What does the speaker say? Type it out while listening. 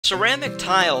ceramic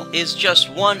tile is just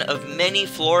one of many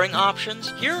flooring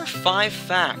options. Here are 5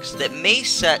 facts that may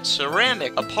set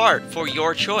ceramic apart for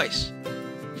your choice.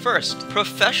 First,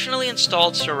 professionally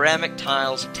installed ceramic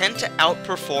tiles tend to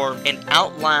outperform and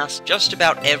outlast just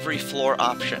about every floor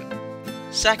option.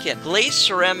 Second, glazed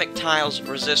ceramic tiles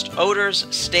resist odors,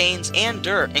 stains, and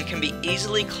dirt and can be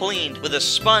easily cleaned with a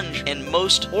sponge and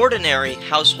most ordinary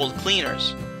household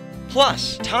cleaners.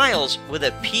 Plus, tiles with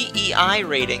a PEI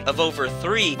rating of over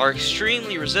 3 are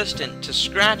extremely resistant to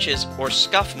scratches or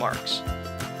scuff marks.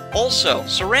 Also,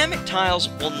 ceramic tiles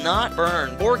will not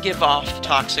burn or give off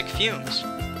toxic fumes.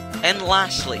 And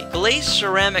lastly, glazed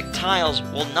ceramic tiles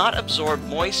will not absorb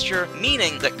moisture,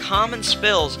 meaning that common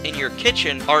spills in your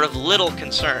kitchen are of little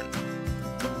concern.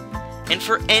 And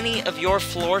for any of your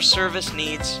floor service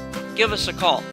needs, give us a call.